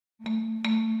Welcome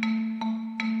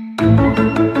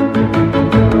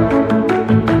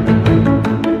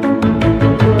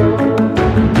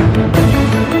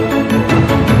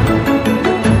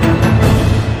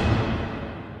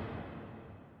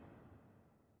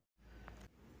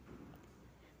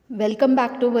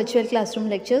back to Virtual Classroom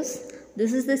Lectures.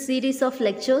 This is the series of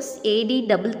lectures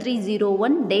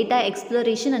AD3301 Data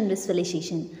Exploration and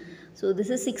Visualization. So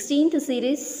this is 16th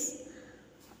series,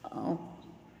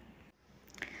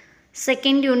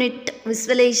 second unit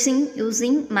visualizing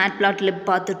using Matplotlib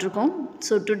பார்த்துட்ருக்கோம்.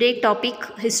 So today topic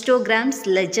histograms,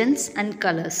 legends and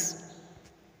colors.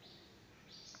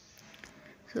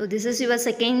 So this is your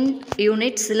second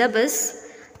unit syllabus.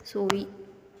 So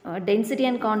density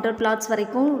and contour plots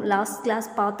வரைக்கும் last class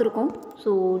பார்த்துருக்கோம்.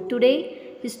 So today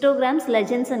histograms,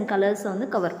 legends and colors வந்து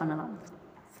cover பண்ணலாம்.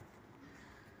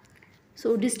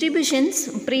 So distributions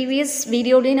previous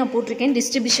வீடியோலேயே நான் போட்டிருக்கேன்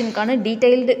டிஸ்ட்ரிபியூஷனுக்கான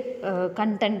detailed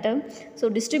content. So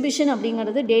distribution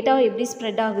அப்படிங்கிறது data எப்படி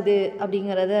spread ஆகுது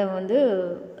அப்படிங்கிறத வந்து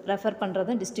ரெஃபர் பண்ணுறது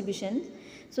தான் டிஸ்ட்ரிபியூஷன்.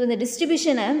 ஸோ இந்த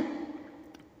டிஸ்ட்ரிபியூஷனை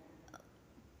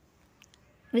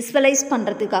விஸ்வலைஸ்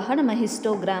பண்ணுறதுக்காக நம்ம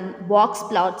histogram, box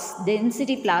plots,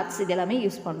 density plots இதெல்லாமே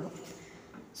யூஸ் பண்ணுறோம்.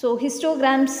 ஸோ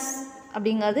ஹிஸ்டோகிராம்ஸ்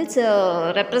அப்படிங்கிறது it's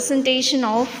representation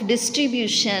of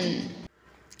distribution.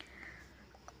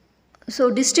 So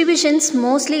distributions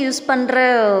mostly use பண்ணுற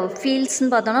ஃபீல்ட்ஸ்னு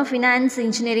பார்த்தோன்னா ஃபினான்ஸ்,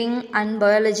 இன்ஜினியரிங் அண்ட்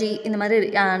பயாலஜி இந்த மாதிரி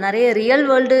நிறைய ரியல்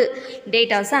வேர்ல்டு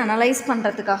டேட்டாஸை அனலைஸ்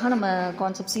பண்ணுறதுக்காக நம்ம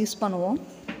கான்செப்ட்ஸ் யூஸ் பண்ணுவோம்.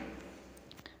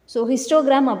 ஸோ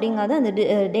ஹிஸ்டோகிராம் அப்படிங்கிறது அந்த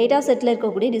டேட்டா செட்டில்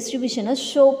இருக்கக்கூடிய டிஸ்ட்ரிபியூஷனை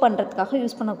ஷோ பண்ணுறதுக்காக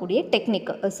யூஸ் பண்ணக்கூடிய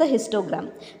technique. It's a histogram.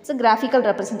 It's a graphical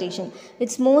representation.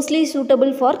 It's mostly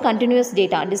suitable for continuous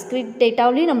data. Discrete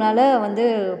டேட்டாவிலையும் நம்மளால் வந்து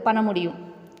பண்ண முடியும்,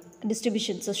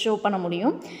 டிஸ்ட்ரிபியூஷன்ஸை ஷோ பண்ண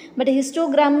முடியும். பட்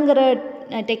ஹிஸ்டோகிராம்ங்கிற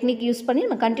டெக்னிக் யூஸ் பண்ணி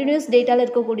நம்ம கண்டினியூஸ் டேட்டாவில்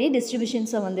இருக்கக்கூடிய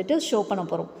டிஸ்ட்ரிபியூஷன்ஸை வந்துட்டு ஷோ பண்ண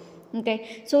போகிறோம். ஓகே,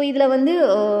 ஸோ இதில் வந்து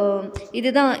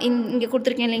இதுதான் இங்கே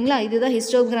கொடுத்துருக்கேன் இல்லைங்களா, இதுதான்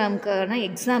ஹிஸ்டோகிராமுக்கான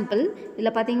எக்ஸாம்பிள்.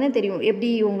 இதில் பார்த்தீங்கன்னா தெரியும்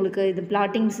எப்படி உங்களுக்கு இது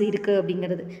பிளாட்டிங்ஸ் இருக்குது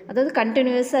அப்படிங்கிறது. அதாவது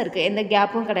கண்டினியூஸாக இருக்குது, எந்த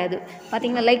கேப்பும் கிடையாது.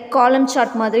 பார்த்தீங்கன்னா லைக் காலம்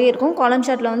சார்ட் மாதிரியே இருக்கும். காலம்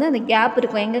சார்ட்டில் வந்து அந்த கேப்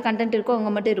இருக்கும், எங்கே கண்டென்ட் இருக்கோ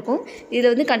அங்கே மட்டும் இருக்கும்.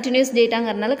 இதில் வந்து கண்டினியூஸ்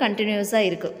டேட்டாங்கிறதுனால கண்டினியூஸாக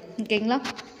இருக்குது. ஓகேங்களா?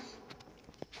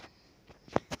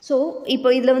 ஸோ இப்போ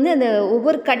இதில் வந்து அந்த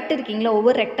ஒவ்வொரு கட்டு இருக்கீங்களா,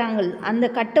 ஒவ்வொரு ரெக்டாங்கிள், அந்த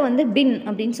கட்டை வந்து பின்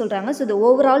அப்படின்னு சொல்கிறாங்க. ஸோ இந்த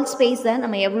ஓவரால் ஸ்பேஸை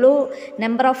நம்ம எவ்வளோ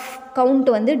நம்பர் ஆஃப் கவுண்ட்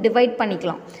வந்து டிவைட்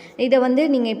பண்ணிக்கலாம். இதை வந்து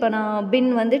நீங்கள் இப்போ நான் பின்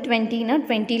வந்து 20னா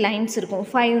 20 லைன்ஸ் இருக்கும்,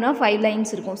 5னா 5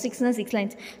 லைன்ஸ் இருக்கும், 6னா 6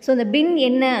 லைன்ஸ். ஸோ அந்த பின்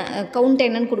என்ன கவுண்ட்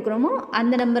என்னன்னு கொடுக்குறோமோ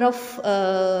அந்த நம்பர் ஆஃப்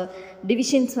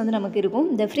டிவிஷன்ஸ் வந்து நமக்கு இருக்கும்.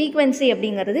 இந்த ஃப்ரீக்வன்சி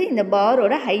அப்படிங்கிறது இந்த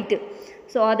பாரோட ஹைட்டு.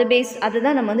 ஸோ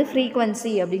அதுதான் நம்ம வந்து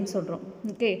ஃப்ரீக்வன்சி அப்படின்னு சொல்கிறோம்.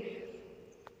 ஓகே,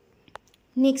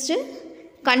 நெக்ஸ்ட்டு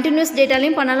கண்டினியூஸ்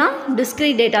டேட்டாலையும் பண்ணலாம்,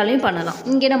 டிஸ்க்ரீட் டேட்டாலையும் பண்ணலாம்.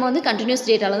 இங்கே நம்ம வந்து கண்டினியூஸ்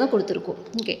டேட்டாவில் தான் கொடுத்துருக்கோம்.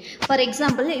 ஓகே, ஃபார்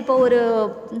எக்ஸாம்பிள் இப்போ ஒரு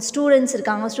ஸ்டூடெண்ட்ஸ்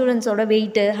இருக்காங்க, ஸ்டூடெண்ட்ஸோட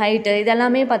வெயிட்டு, ஹைட்டு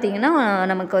இதெல்லாமே பார்த்திங்கன்னா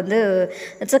நமக்கு வந்து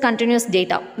it's a continuous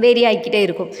data, vary ஆகிக்கிட்டே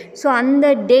இருக்கும். ஸோ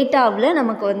அந்த டேட்டாவில்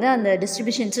நமக்கு வந்து அந்த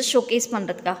டிஸ்ட்ரிபியூஷன்ஸை ஷோகேஸ்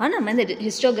பண்ணுறதுக்காக நம்ம இந்த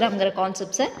ஹிஸ்டோகிராம்ங்கிற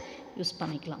கான்செப்ட்ஸை யூஸ்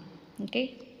பண்ணிக்கலாம். Okay,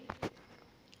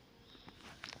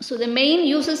 so the main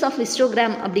uses of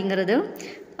histogram அப்படிங்கிறது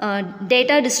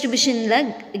டேட்டா டிஸ்ட்ரிபியூஷனில்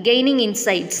கெய்னிங்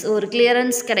இன்சைட்ஸ், ஒரு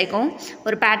கிளியரன்ஸ் கிடைக்கும்,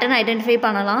 ஒரு பேட்டர்ன் ஐடென்டிஃபை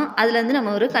பண்ணலாம், அதுலேருந்து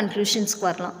நம்ம ஒரு கன்க்ளூஷன்ஸ்க்கு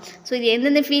வரலாம். ஸோ இது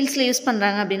எந்தெந்த ஃபீல்ட்ஸில் யூஸ்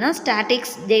பண்ணுறாங்க அப்படின்னா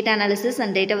statics, data analysis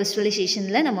and data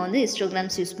விசுவலைசேஷனில் நம்ம வந்து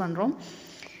ஹிஸ்டோகிராம்ஸ் யூஸ் பண்ணுறோம்.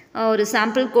 ஒரு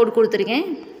சாம்பிள் கோட் கொடுத்துருக்கேன்,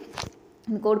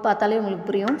 இந்த கோட் பார்த்தாலே உங்களுக்கு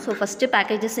புரியும். ஸோ ஃபஸ்ட்டு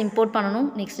பேக்கேஜஸ் இம்போர்ட் பண்ணணும்,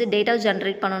 நெக்ஸ்ட்டு டேட்டா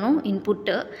ஜென்ரேட் பண்ணணும்,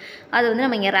 இன்புட்டு அது வந்து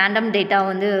நம்ம இங்கே ரேண்டம் டேட்டா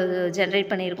வந்து ஜென்ரேட்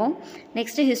பண்ணியிருக்கோம்.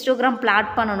 நெக்ஸ்ட்டு ஹிஸ்டோகிராம்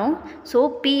பிளாட் பண்ணணும். ஸோ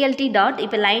பிஎல்டி டாட்,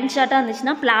 இப்போ லைன் சார்ட்டாக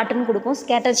இருந்துச்சுன்னா பிளாட்னு கொடுப்போம்,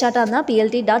 ஸ்கேட்டர் சார்ட்டாக இருந்தால்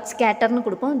பிஎல்டி டாட் ஸ்கேட்டர்னு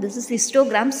கொடுப்போம். This is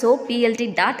histogram. So BLD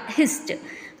dot hist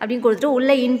அப்படின்னு கொடுத்துட்டு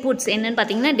உள்ள இன்புட்ஸ் என்னென்னு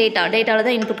பார்த்தீங்கன்னா டேட்டாவில்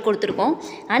தான் இன்புட் கொடுத்துருக்கோம்.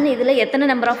 அண்ட் இதில் எத்தனை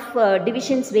நம்பர் ஆஃப்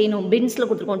டிவிஷன்ஸ் வேணும் பின்ஸில்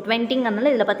கொடுத்துருக்கோம்,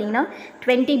 20ங்கிறதுனால இதில் பார்த்தீங்கன்னா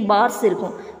 20 பார்ஸ்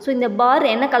இருக்கும். ஸோ இந்த பார்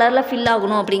என்ன கலரில் ஃபில்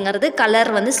ஆகணும் அப்படிங்கிறது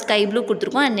கலர் வந்து ஸ்கை ப்ளூ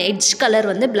கொடுத்துருக்கோம் அண்ட் எட்ஜ் கலர்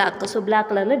வந்து பிளாக். ஸோ பிளாக்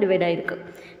கலரில் டிவைட் ஆகிருக்கு.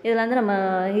 இதில் வந்து நம்ம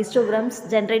ஹிஸ்டோகிராம்ஸ்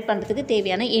ஜென்ரேட் பண்ணுறதுக்கு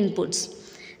தேவையான இன்புட்ஸ்.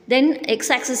 தென்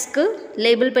எக்ஸ் ஆக்சிஸ்க்கு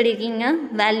லேபிள் பண்ணியிருக்கீங்க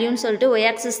வேல்யூன்னு சொல்லிட்டு, ஒய்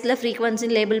ஆக்சிஸில்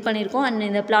ஃப்ரீக்வன்சின்னு லேபிள் பண்ணியிருக்கோம் அண்ட்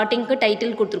இந்த பிளாட்டிங்க்கு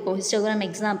டைட்டில் கொடுத்துருக்கோம் histogram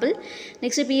example.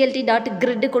 Next BLD dot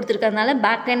grid கொடுத்துருக்கறதுனால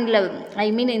back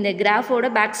எண்டில் இந்த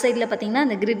கிராஃபோட பேக் சைடில் பார்த்தீங்கன்னா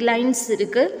அந்த கிரிட் லைன்ஸ்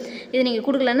இருக்குது. இது நீங்கள்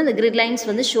கொடுக்கலன்னா இந்த கிரிட் லைன்ஸ்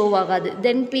வந்து ஷோ ஆகாது.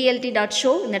 தென் பிஎல்டி டாட்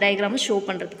ஷோ இந்த டயக்ராமை ஷோ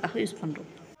பண்ணுறதுக்காக யூஸ் பண்ணுறோம்.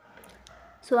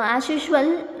 ஸோ ஆஸ் யூஷுவல்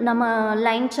நம்ம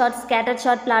line chart, scatter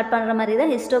chart plot பண்ணுற மாதிரி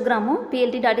தான் ஹிஸ்டோகிராமும்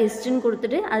பிஎல்டி டாட் ஹிஸ்ட்ரின்னு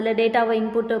கொடுத்துட்டு அதில் டேட்டாவை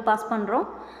இன்புட்டு பாஸ் பண்ணுறோம்.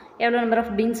 எவ்வளோ நம்பர்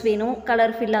ஆஃப் பின்ஸ் வேணும்,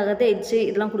 கலர் ஃபில் ஆகிறது, எட்ஜு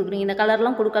இதெல்லாம் கொடுக்குறீங்க. இந்த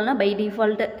கலர்லாம் கொடுக்கலாம், பை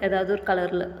டிஃபால்ட்டு ஏதாவது ஒரு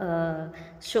கலரில்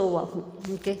ஷோ ஆகும்.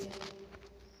 ஓகே,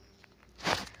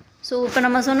 ஸோ இப்போ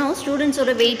நம்ம சொன்னோம்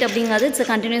ஸ்டூடெண்ட்ஸோட வெயிட் அப்படிங்கிறது இட்ஸ்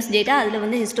கண்டினியூஸ் டேட்டா, அதில்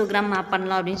வந்து ஹிஸ்டோகிராம் மேப்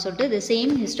பண்ணலாம் அப்படின்னு சொல்லிட்டு இந்த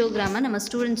சேம் ஹிஸ்டோகிராமை நம்ம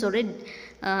ஸ்டூடெண்ட்ஸோட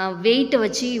வெயிட்டை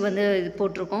வச்சு வந்து இது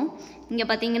போட்டிருக்கோம். இங்கே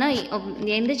பார்த்தீங்கன்னா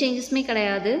எந்த சேஞ்சஸுமே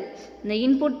கிடையாது. இந்த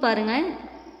இன்புட் பாருங்கள்,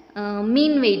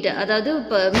 மீன் வெயிட், அதாவது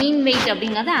இப்போ மீன் வெயிட்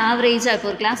அப்படிங்கிறது ஆவரேஜாக, இப்போ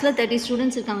ஒரு கிளாஸில் 30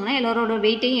 ஸ்டூடெண்ட்ஸ் இருக்காங்கன்னா எல்லாரோட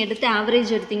வெயிட்டையும் எடுத்து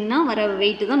ஆவரேஜ் எடுத்திங்கன்னா வர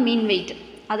வெயிட்டு தான் மீன் வெயிட்.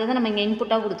 அதை தான் நம்ம இங்கே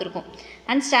இன்புட்டாக கொடுத்துருக்கோம்.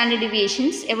 அண்ட் ஸ்டாண்டர்ட்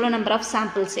டிவியேஷன்ஸ், எவ்வளோ நம்பர் ஆஃப்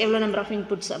சாம்பிள்ஸ், எவ்வளோ நம்பர் ஆஃப்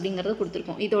இன்புட்ஸ் அப்படிங்கிறத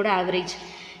கொடுத்துருக்கோம். இதோட ஆவரேஜ்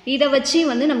இதை வச்சு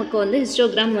வந்து நமக்கு வந்து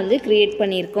ஹிஸ்டோகிராம் வந்து க்ரியேட்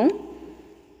பண்ணியிருக்கோம்.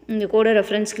 இந்த கோடை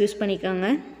ரெஃபரன்ஸ்க்கு யூஸ் பண்ணிக்காங்க.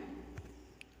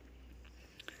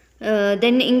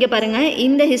 தென் இங்கே பாருங்கள்,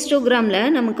 இந்த ஹிஸ்டோகிராமில்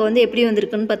நமக்கு வந்து எப்படி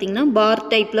வந்திருக்குன்னு பார்த்தீங்கன்னா பார்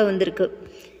டைப்பில் வந்திருக்கு.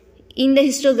 இந்த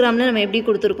ஹிஸ்டோகிராமில் நம்ம எப்படி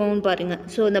கொடுத்துருக்கோம்னு பாருங்கள்.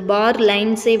 ஸோ இந்த பார்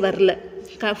லைன்ஸே வரல,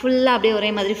 ஃபுல்லாக அப்படியே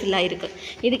ஒரே மாதிரி ஃபில் ஆகிருக்கு.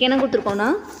 இதுக்கு என்ன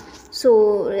கொடுத்துருக்கோன்னா, so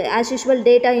as usual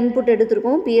data input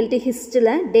எடுத்திருக்கோம். பிஎல்டி ஹிஸ்டில்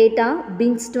டேட்டா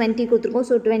பிங்ஸ் 20 கொடுத்துருக்கோம்.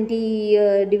 ஸோ 20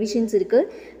 டிவிஷன்ஸ் இருக்குது.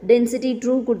 டென்சிட்டி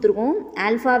ட்ரூ கொடுத்துருக்கோம்.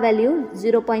 Alpha value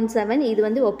 0.7. இது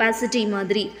வந்து ஒப்பாசிட்டி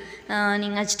மாதிரி,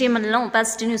 நீங்கள் HTMLலாம்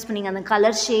ஒப்பாசிட்டின்னு யூஸ் பண்ணிங்க, அந்த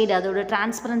கலர் ஷேட் அதோட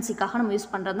டிரான்ஸ்பரன்சிக்காக நம்ம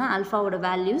யூஸ் பண்ணுறது தான் ஆல்ஃபாவோட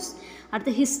வேல்யூஸ்.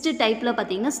 அடுத்து ஹிஸ்ட் டைப்பில்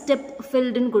பார்த்தீங்கன்னா ஸ்டெப்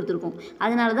ஃபில்டுன்னு கொடுத்துருக்கோம்.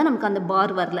 அதனால தான் நமக்கு அந்த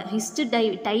பார் வரல. ஹிஸ்ட்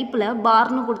டைப்பில்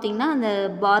பார்னு கொடுத்திங்கன்னா அந்த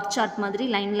பார் சார்ட் மாதிரி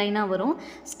லைன் லைனாக வரும்.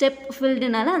 ஸ்டெப்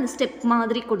ஃபில்டுனால அந்த ஸ்டெப்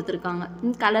மாதிரி கொடுத்துருக்காங்க.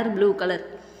 Colour blue colour,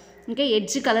 okay.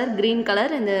 Edge colour green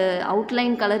colour, இந்த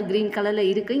அவுட்லைன் கலர் க்ரீன் கலரில்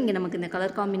இருக்குது. இங்கே நமக்கு இந்த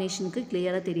கலர் காம்பினேஷனுக்கு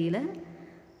கிளியராக தெரியல.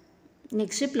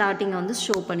 நெக்ஸ்ட்டு பிளாட்டிங்கை வந்து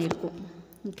ஷோ பண்ணியிருக்கோம்.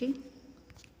 ஓகே,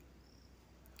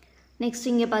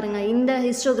 நெக்ஸ்ட் இங்கே பாருங்கள், இந்த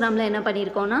ஹிஸ்டோகிராமில் என்ன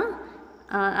பண்ணியிருக்கோன்னா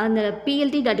அந்த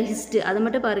PLT.hist அதை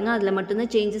மட்டும் பாருங்கள், அதில்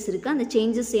மட்டும்தான் சேஞ்சஸ் இருக்குது. அந்த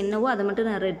சேஞ்சஸ் என்னவோ அதை மட்டும்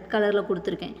நான் ரெட் கலரில்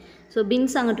கொடுத்துருக்கேன். ஸோ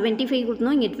பின்ஸ் அங்கே 25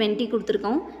 கொடுத்தோம், இங்கே 20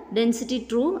 கொடுத்துருக்கோம். டென்சிட்டி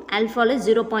ட்ரூ, ஆல்ஃபாவில்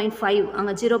 0.5,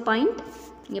 அங்கே 0.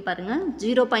 இங்கே பாருங்கள்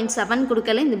 0.7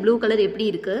 கொடுக்கல. இந்த ப்ளூ கலர் எப்படி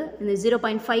இருக்குது, இந்த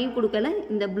 0.5 கொடுக்கல,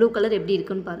 இந்த ப்ளூ கலர் எப்படி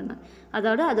இருக்குன்னு பாருங்கள்.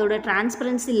 அதோட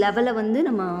டிரான்ஸ்பரன்சி லெவலை வந்து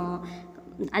நம்ம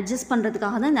அட்ஜஸ்ட்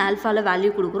பண்ணுறதுக்காக தான் இந்த ஆல்ஃபாவில் வேல்யூ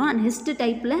கொடுக்குறோம். அண்ட் ஹிஸ்ட்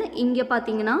டைப்பில் இங்கே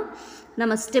பார்த்தீங்கன்னா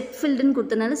நம்ம ஸ்டெப் ஃபில்டுன்னு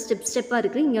கொடுத்தனால ஸ்டெப்பாக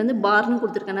இருக்குது. இங்கே வந்து பார்னு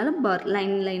கொடுத்துருக்கனால பார்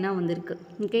லைனாக வந்துருக்கு.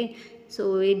 ஓகே, ஸோ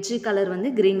எட்ஜு கலர்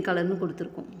வந்து க்ரீன் கலர்னு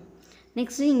கொடுத்துருக்கோம்.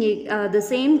 நெக்ஸ்ட்டு இங்கே த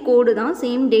சேம் கோடு தான்,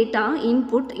 சேம் டேட்டா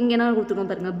இன்புட் இங்கே என்ன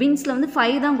கொடுத்துருக்கோம் பாருங்கள். பின்ஸில் வந்து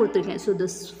 5 தான் கொடுத்துருக்கேன். ஸோ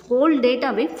திஸ் ஹோல்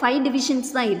டேட்டாவே 5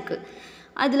 டிவிஷன்ஸ் தான் இருக்குது.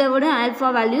 அதில் விட ஆல்ஃபா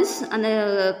வேல்யூஸ், அந்த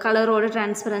கலரோட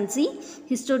டிரான்ஸ்பரன்சி,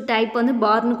 ஹிஸ்டோ டைப் வந்து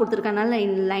பார்னு கொடுத்துருக்கனால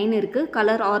லைன் இருக்குது.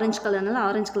 கலர் ஆரஞ்சு கலர்னால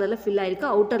ஆரஞ்சு கலரில் ஃபில் ஆகிருக்கு.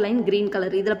 Outer line green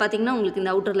colour. இதில் பார்த்தீங்கன்னா உங்களுக்கு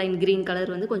இந்த அவுட்டர் லைன் க்ரீன்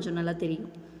கலர் வந்து கொஞ்சம் நல்லா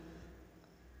தெரியும்.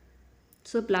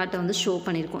 ஸோ பிளாட்டை வந்து ஷோ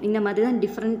பண்ணியிருக்கோம். இந்த மாதிரி தான்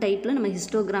டிஃப்ரெண்ட் டைப்பில் நம்ம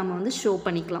ஹிஸ்டோகிராமை வந்து ஷோ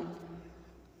பண்ணிக்கலாம்.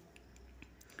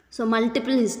 ஸோ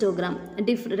மல்டிபிள் ஹிஸ்டோகிராம்,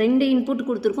 2 இன்புட்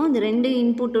கொடுத்துருக்கோம். இந்த 2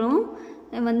 இன்புட்டும்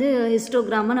வந்து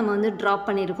ஹிஸ்டோகிராமை நம்ம வந்து ட்ராப்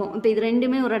பண்ணியிருக்கோம். இப்போ இது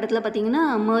ரெண்டுமே ஒரு இடத்துல பார்த்திங்கன்னா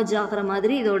மர்ஜ் ஆகிற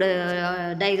மாதிரி இதோட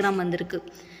டயக்ராம் வந்திருக்கு.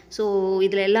 ஸோ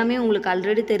இதில் எல்லாமே உங்களுக்கு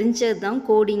ஆல்ரெடி தெரிஞ்சது தான்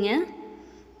கோடிங்க.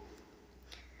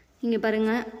 இங்கே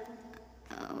பாருங்கள்,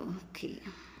 ஓகே,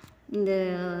 இந்த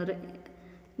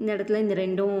இடத்துல இந்த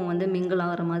ரெண்டும் வந்து மிங்கிள்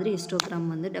ஆகிற மாதிரி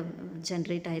ஹிஸ்டோகிராம் வந்து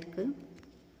ஜென்ரேட் ஆகிருக்கு.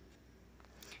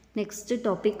 Next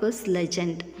topic is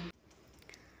legend.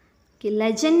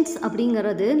 Legends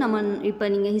அப்படிங்கிறது நம்ம இப்போ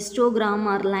நீங்கள் histogram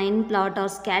R line plot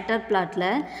R scatter பிளாட்டில்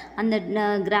அந்த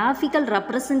கிராஃபிக்கல்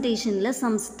ரெப்ரசன்டேஷனில்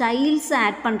சம் ஸ்டைல்ஸ்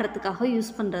ஆட் பண்ணுறதுக்காக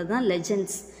யூஸ் பண்ணுறது தான்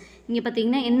லெஜெண்ட்ஸ். இங்கே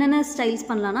பார்த்தீங்கன்னா என்னென்ன ஸ்டைல்ஸ்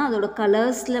பண்ணலான்னா அதோட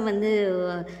கலர்ஸில் வந்து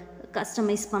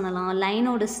கஸ்டமைஸ் பண்ணலாம்,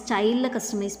 லைனோட ஸ்டைலில்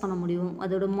கஸ்டமைஸ் பண்ண முடியும்,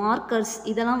 அதோட மார்க்கர்ஸ்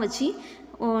இதெல்லாம் வச்சு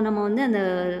நம்ம வந்து அந்த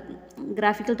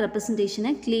கிராஃபிக்கல்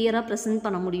ரெப்ரசன்டேஷனை கிளியராக ப்ரெசென்ட்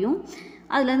பண்ண முடியும்.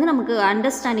 அதுலேருந்து நமக்கு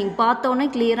அண்டர்ஸ்டாண்டிங் பார்த்தோன்னே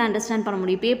கிளியராக அண்டர்ஸ்டாண்ட் பண்ண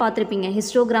முடியும். இப்போயே பார்த்துருப்பீங்க,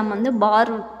 ஹிஸ்டோகிராம் வந்து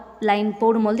பார் லைன்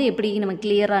போடும்போது எப்படி நமக்கு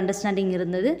கிளியராக அண்டர்ஸ்டாண்டிங்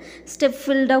இருந்தது, ஸ்டெப்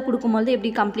ஃபில்டாக கொடுக்கும்போது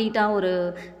எப்படி கம்ப்ளீட்டாக ஒரு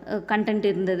கண்டென்ட்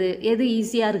இருந்தது, எது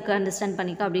ஈஸியாக இருக்குது அண்டர்ஸ்டாண்ட்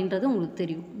பண்ணிக்க அப்படின்றது உங்களுக்கு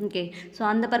தெரியும். ஓகே, ஸோ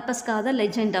அந்த பர்பஸ்க்காக தான்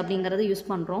லெஜெண்ட் அப்படிங்கிறத யூஸ்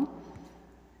பண்ணுறோம்.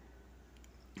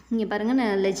 இங்கே பாருங்கள்,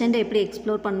 நான் லெஜெண்டை எப்படி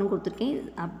எக்ஸ்ப்ளோர் பண்ணணும்னு கொடுத்துருக்கேன்.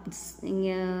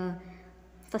 இங்கே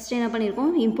ஃபஸ்ட்டு என்ன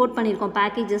பண்ணியிருக்கோம், இம்போர்ட் பண்ணியிருக்கோம்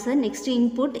பேக்கேஜஸை. நெக்ஸ்ட்டு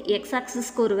இன்புட் எக்ஸ்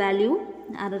ஆக்சிஸ்க்கு ஒரு value,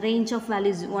 range of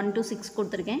values 1 to 6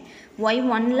 கொடுத்துருக்கேன்.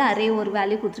 Y1ல் அரே ஒரு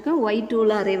வேல்யூ கொடுத்துருக்கேன்,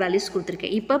 Y2ல் அரே வேல்யூஸ்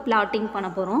கொடுத்துருக்கேன். இப்போ பிளாட்டிங் பண்ண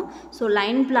போகிறோம். ஸோ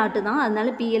லைன் பிளாட்டு தான்,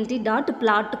 அதனால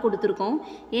PLT.plot கொடுத்துருக்கோம்.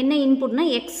 என்ன இன்புட்னா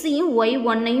எக்ஸையும்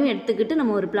Y1ஐயும் எடுத்துக்கிட்டு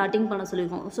நம்ம ஒரு பிளாட்டிங் பண்ண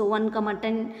சொல்லியிருக்கோம். ஸோ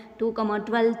 1,10,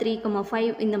 2,12,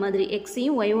 3,5 இந்த மாதிரி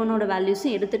எக்ஸையும் Y1ஓட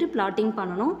வேல்யூஸும் எடுத்துகிட்டு பிளாட்டிங்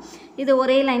பண்ணணும். இதை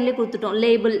ஒரே லைன்லேயே கொடுத்துட்டோம்.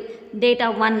 லேபிள் டேட்டா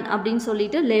 1 அப்படின்னு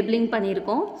சொல்லிட்டு லேபிளிங்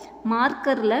பண்ணியிருக்கோம்.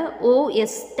 மார்க்கரில்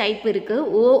OS டைப் இருக்குது.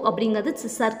 O அப்படிங்கிறது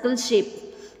சர்க்கிள் ஷேப்.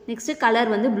 நெக்ஸ்ட்டு கலர்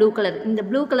வந்து ப்ளூ கலர். இந்த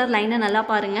ப்ளூ கலர் லைனை நல்லா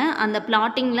பாருங்கள். அந்த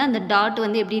பிளாட்டிங்கில் அந்த டாட்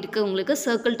வந்து எப்படி இருக்குது உங்களுக்கு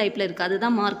சர்க்கிள் டைப்பில் இருக்குது.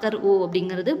 அதுதான் மார்க்கர் O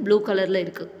அப்படிங்கிறது ப்ளூ கலரில்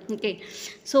இருக்குது. Okay,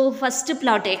 so first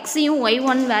plot எக்ஸையும்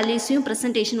Y1 வேல்யூஸையும்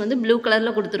presentation வந்து ப்ளூ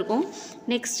கலரில் கொடுத்துருக்கோம்.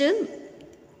 நெக்ஸ்ட்டு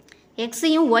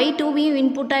எக்ஸையும் Y2வையும்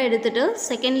இன்புட்டாக எடுத்துகிட்டு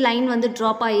செகண்ட் லைன் வந்து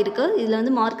ட்ராப் ஆகிருக்கு. இதில்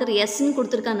வந்து மார்க்கர் எஸ்ன்னு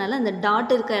கொடுத்துருக்கனால அந்த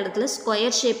டாட் இருக்க இடத்துல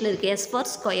ஸ்கொயர் ஷேப்பில் இருக்குது. S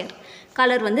for square.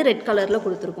 கலர் வந்து ரெட் கலரில்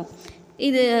கொடுத்துருக்கோம்.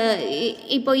 இது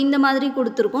இப்போ இந்த மாதிரி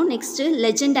கொடுத்துருக்கோம். நெக்ஸ்ட்டு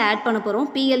லெஜெண்ட் ஆட் பண்ண போகிறோம்.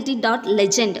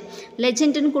 plt.legend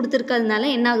லெஜெண்டுன்னு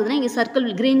கொடுத்துருக்கிறதுனால என்ன ஆகுதுன்னா இங்கே சர்க்கிள்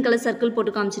க்ரீன் கலர் சர்க்கிள்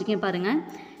போட்டு காமிச்சிருக்கேன் பாருங்கள்.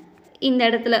 இந்த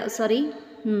இடத்துல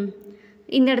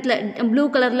இந்த இடத்துல ப்ளூ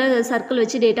கலரில் சர்க்கிள்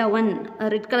வச்சு டேட்டா 1,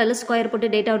 ரெட் கலரில் ஸ்கொயர் போட்டு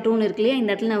டேட்டா 2ன்னு இருக்கு இல்லையா. இந்த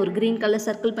இடத்துல நான் ஒரு க்ரீன் கலர்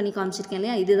சர்க்கிள் பண்ணி காமிச்சிருக்கேன்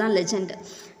இல்லையா. இதுதான்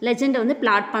லெஜெண்டை வந்து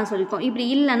பிளாட் பண்ண சொல்லியிருக்கோம். இப்படி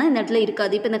இல்லைன்னா இந்த இடத்துல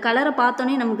இருக்காது. இப்போ இந்த கலரை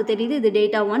பார்த்தோன்னே நமக்கு தெரியுது இது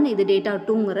டேட்டா 1, இது டேட்டா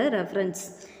 2ங்கிற ரெஃபரன்ஸ்.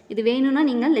 இது வேணும்னா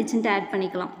நீங்கள் லெஜெண்ட் ஆட்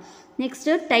பண்ணிக்கலாம்.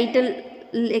 நெக்ஸ்ட்டு டைட்டில்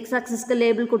எக்ஸ் ஆக்சிஸ்க்கு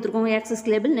லேபிள் கொடுத்துருக்கோம், Y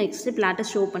ஆக்சிஸ்க்கு லேபிள், நெக்ஸ்ட்டு பிளாட்டை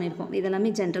ஷோ பண்ணியிருக்கோம். இதெல்லாமே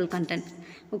general content.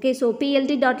 Okay, so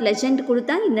plt.legend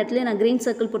கொடுத்தா இந்த இடத்துல நான் க்ரீன்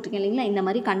சர்க்கிள் போட்டிருக்கேன் இல்லைங்களா. இந்த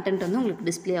மாதிரி கண்டென்ட் வந்து உங்களுக்கு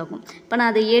டிஸ்பிளே ஆகும். இப்போ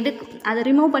நான் அதை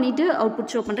ரிமூவ் பண்ணிவிட்டு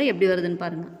அவுட்புட் ஷோ பண்ணுறேன். எப்படி வருதுன்னு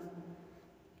பாருங்கள்.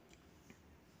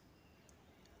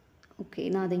 ஓகே,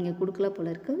 நான் அதை இங்கே கொடுக்கல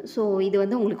போல இருக்குது. ஸோ இது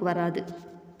வந்து உங்களுக்கு வராது.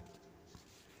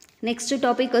 Next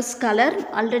topic is colour.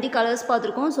 Already colours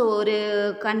பார்த்துருக்கோம். ஸோ ஒரு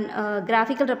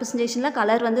கிராஃபிக்கல் ரெப்ரசன்டேஷனில்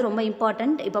கலர் வந்து ரொம்ப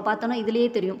இம்பார்ட்டண்ட். இப்போ பார்த்தோன்னா இதுலேயே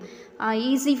தெரியும்.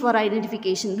 Easy for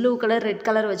identification. Blue colour, red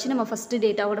colour வச்சு நம்ம ஃபஸ்ட்டு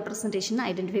டேட்டாவோட ப்ரெசன்டேஷன்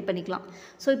ஐடென்டிஃபை பண்ணிக்கலாம்.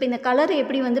 ஸோ இப்போ இந்த கலர்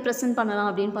எப்படி வந்து ப்ரெசென்ட் பண்ணலாம்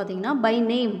அப்படின்னு பார்த்தீங்கன்னா பை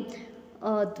நேம்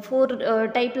 4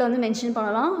 டைப்பில் வந்து மென்ஷன்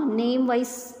பண்ணலாம். Name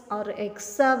wise R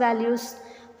exa values,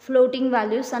 floating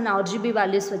values and RGB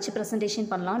values வச்சு ப்ரெசன்டேஷன்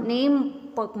பண்ணலாம். நேம்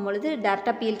பார்க்கும்பொழுது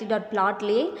டேரெக்டாக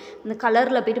plt.plotலேயே இந்த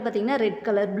கலரில் போய்ட்டு பார்த்தீங்கன்னா red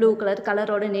colour, blue colour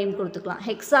கலரோட name கொடுத்துக்கலாம்.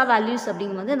 ஹெக்ஸா வேல்யூஸ்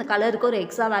அப்படிங்கும்போது அந்த கலருக்கு ஒரு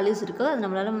எக்ஸா வேல்யூஸ் இருக்குது. அது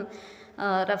நம்மளால்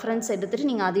ரெஃபரன்ஸ்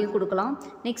எடுத்துகிட்டு நீங்கள் அதையும் கொடுக்கலாம்.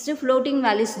 Next floating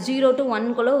values 0 to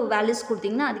 1 values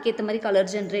கொடுத்திங்கன்னா அதுக்கேற்ற மாதிரி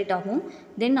கலர் ஜென்ரேட் ஆகும்.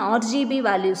 தென் RGB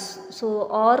values. So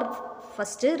R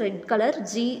first red colour,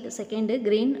 G second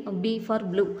green, B for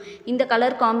blue. இந்த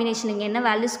கலர் காம்பினேஷன் நீங்கள் என்ன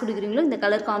வேல்யூஸ் கொடுக்குறீங்களோ இந்த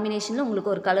கலர் காம்பினேஷனில்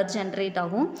உங்களுக்கு ஒரு கலர் ஜென்ரேட்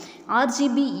ஆகும்.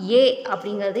 RGBA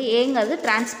அப்படிங்கிறது ஏங்கிறது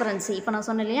டிரான்ஸ்பரன்சி. இப்போ நான்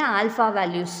சொன்னேன் இல்லையா ஆல்ஃபா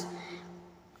வேல்யூஸ்,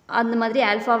 அந்த மாதிரி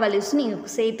ஆல்ஃபா வேல்யூஸ் நீங்கள்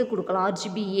சேர்த்து கொடுக்கலாம்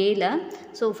RGBAல.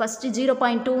 So first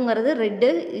 0.2ங்கிறது red,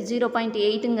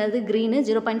 0.8ங்கிறது green,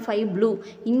 0.5 blue.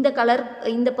 இந்த கலர்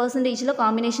இந்த பர்சன்டேஜில்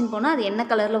காம்பினேஷன் போனால் அது என்ன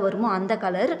கலரில் வருமோ அந்த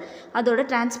கலர். அதோட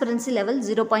டிரான்ஸ்பரன்சி லெவல்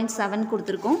 0.7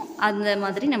 கொடுத்துருக்கோம். அந்த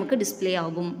மாதிரி நமக்கு டிஸ்பிளே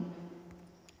ஆகும்.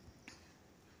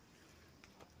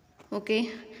 ஓகே,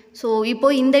 ஸோ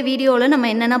இப்போது இந்த வீடியோவில்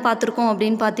நம்ம என்னென்ன பார்த்துருக்கோம்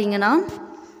அப்படின்னு பார்த்தீங்கன்னா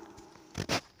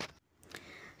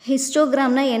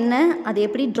ஹிஸ்டோகிராம்னா என்ன, அது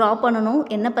எப்படி ட்ரா பண்ணணும்,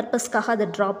 என்ன பர்பஸ்க்காக அதை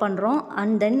ட்ரா பண்ணுறோம்,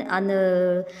 அண்ட் தென் அந்த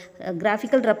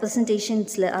கிராஃபிக்கல்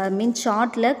ரெப்ரசன்டேஷன்ஸில் மீன்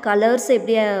சார்ட்டில் கலர்ஸ்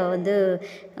எப்படி வந்து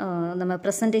நம்ம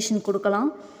ப்ரெசன்டேஷன்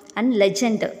கொடுக்கலாம், அண்ட்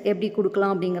லெஜெண்ட் எப்படி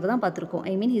கொடுக்கலாம் அப்படிங்கிறதான் பார்த்துருக்கோம்.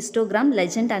 ஐ மீன் ஹிஸ்டோகிராம்,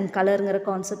 லெஜெண்ட் அண்ட் கலருங்கிற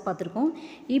கான்செப்ட் பார்த்துருக்கோம்.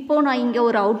 இப்போது நான் இங்கே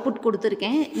ஒரு அவுட்புட்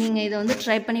கொடுத்துருக்கேன். நீங்கள் இதை வந்து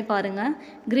ட்ரை பண்ணி பாருங்கள்.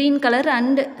 Green colour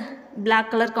and black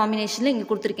colour காம்பினேஷனில் இங்கே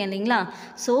கொடுத்துருக்கேன் இல்லைங்களா.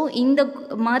 ஸோ இந்த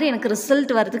மாதிரி எனக்கு ரிசல்ட்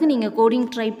வரதுக்கு நீங்கள் கோடிங்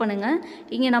ட்ரை பண்ணுங்கள்.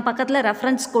 இங்கே நான் பக்கத்தில்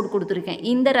ரெஃபரன்ஸ் கோடு கொடுத்துருக்கேன்.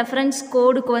 இந்த ரெஃபரன்ஸ்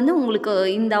கோடுக்கு வந்து உங்களுக்கு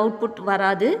இந்த அவுட்புட்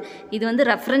வராது. இது வந்து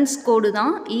ரெஃபரன்ஸ் கோடு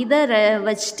தான். இதை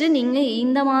வச்சுட்டு நீங்கள்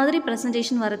இந்த மாதிரி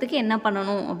ப்ரெசன்டேஷன் வரதுக்கு என்ன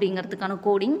பண்ணணும் அப்படிங்கிறதுக்கான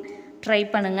கோடிங் ட்ரை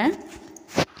பண்ணுங்கள்.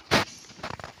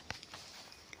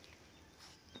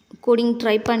 கோடிங்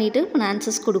ட்ரை பண்ணிவிட்டு நான்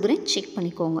ஆன்சர்ஸ் கொடுக்குறேன், செக்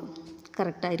பண்ணிக்கோங்க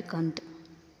கரெக்டாக இருக்கான்ட்டு.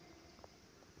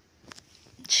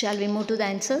 Shall we move to the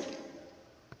answer?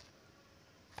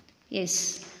 Yes.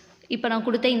 இப்போ நான்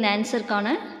கொடுத்த இந்த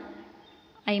ஆன்சருக்கான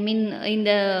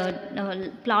இந்த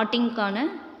பிளாட்டிங்க்கான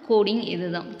கோடிங்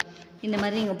இதுதான். இந்த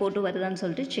மாதிரி நீங்கள் போட்டு வருதான்னு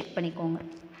சொல்லிட்டு செக் பண்ணிக்கோங்க.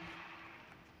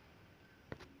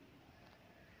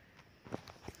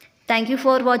 Thank you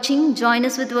for watching. Join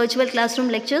us with virtual classroom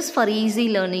lectures for easy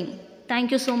learning. Thank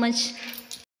you so much.